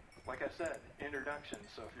 Like I said, introduction.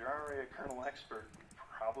 So if you're already a kernel expert, you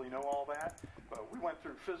probably know all that. But we went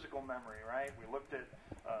through physical memory, right? We looked at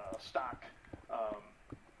stock,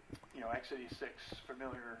 x86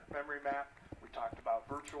 familiar memory map. We talked about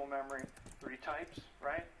virtual memory, 3 types,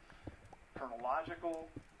 right? Kernel logical,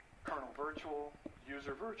 kernel virtual,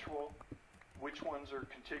 user virtual. Which ones are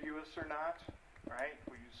contiguous or not, right?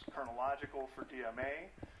 We use kernel logical for DMA.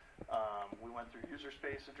 We went through user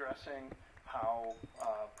space addressing, how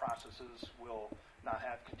processes will not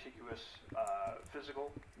have contiguous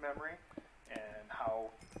physical memory, and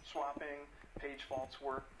how swapping, page faults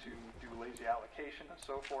work to do lazy allocation and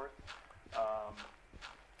so forth.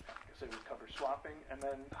 Like I said, we cover swapping, and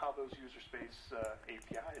then how those user space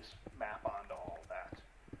APIs map onto all of that.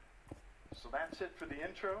 So that's it for the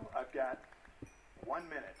intro. I've got 1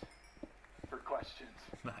 minute for questions.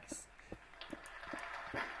 Nice.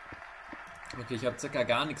 Okay, ich habe circa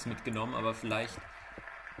gar nichts mitgenommen, aber vielleicht,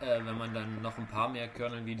 wenn man dann noch ein paar mehr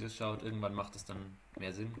Kernel-Videos schaut, irgendwann macht es dann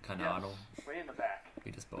mehr Sinn. Keine Ahnung,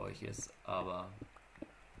 wie das bei euch ist, aber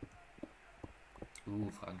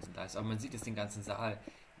Fragen sind da. Aber man sieht jetzt den ganzen Saal.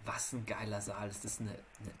 Was ein geiler Saal. Ist das eine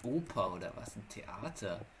Oper oder was? Ein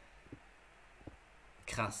Theater?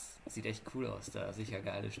 Krass. Sieht echt cool aus da. Sicher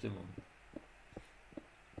geile Stimmung.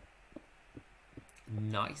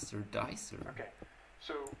 Nicer dicer. Okay,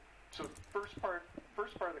 so first part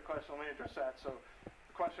of the question, let me address that. So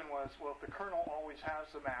the question was, well, if the kernel always has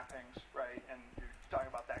the mappings, right, and you're talking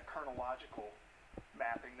about that kernel logical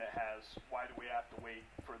mapping that has, why do we have to wait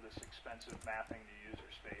for this expensive mapping to user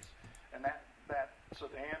space? And so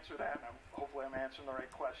to answer that, and hopefully I'm answering the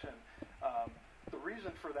right question, the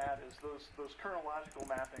reason for that is those kernel logical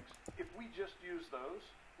mappings, if we just use those,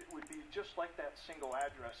 it would be just like that single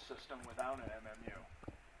address system without an MMU.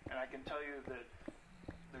 And I can tell you that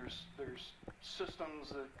there's systems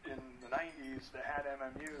that in the 90s that had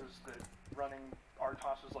MMUs that running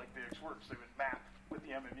RTOSes like VxWorks, they would map with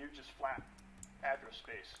the MMU just flat address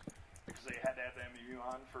space because they had to have the MU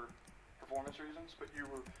on for performance reasons. But you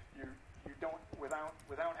don't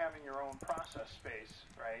without having your own process space,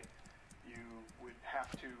 right? You would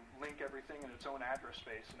have to link everything in its own address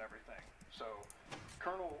space and everything. So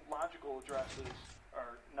kernel logical addresses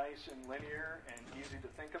are nice and linear and easy to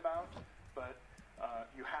think about, but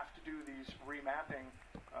you have to do these remapping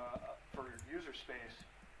for your user space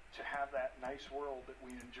to have that nice world that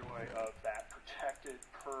we enjoy of that protected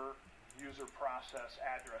per user process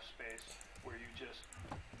address space where you just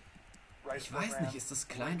Ich weiß nicht, ist das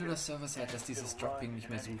Client oder Server-Side, dass dieses Dropping nicht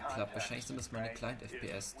mehr so klappt? Wahrscheinlich sind das meine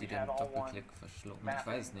Client-FPS, die den Doppelklick verschlucken. Ich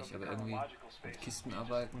weiß es nicht, aber irgendwie mit Kisten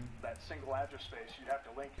arbeiten.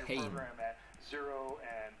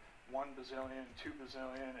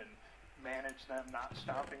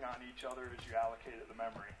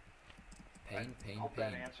 Pain. Pain, pain, Hope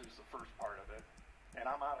pain. that answers the first part of it. And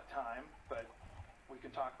I'm out of time, but we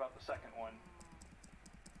can talk about the second one.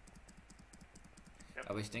 Yep.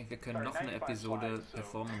 Aber ich denke, wir können noch eine Episode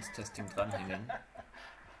Performance-Testing dranhängen.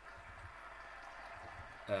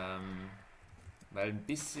 Weil ein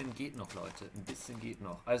bisschen geht noch, Leute. Ein bisschen geht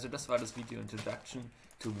noch. Also das war das Video Introduction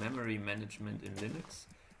to Memory Management in Linux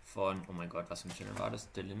von, oh mein Gott, was für ein Channel war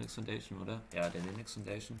das? Der Linux Foundation, oder? Ja, der Linux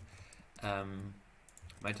Foundation.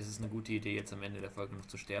 Meinte, es ist eine gute Idee, jetzt am Ende der Folge noch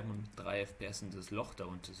zu sterben und 3 FPS in das Loch da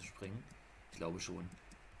unten zu springen. Ich glaube schon.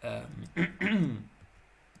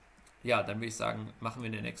 Ja, dann würde ich sagen, machen wir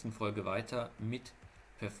in der nächsten Folge weiter mit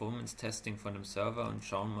Performance Testing von dem Server und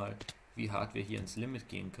schauen mal, wie hart wir hier ins Limit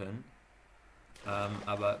gehen können.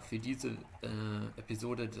 Aber für diese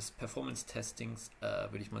Episode des Performance Testings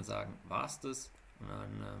würde ich mal sagen, war es das. Und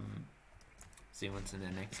dann sehen wir uns in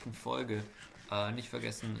der nächsten Folge. Nicht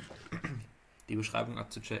vergessen, die Beschreibung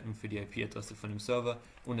abzuchecken für die IP-Adresse von dem Server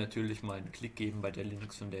und natürlich mal einen Klick geben bei der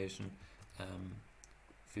Linux Foundation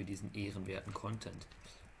für diesen ehrenwerten Content.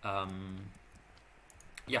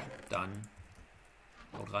 Ja, dann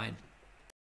haut rein.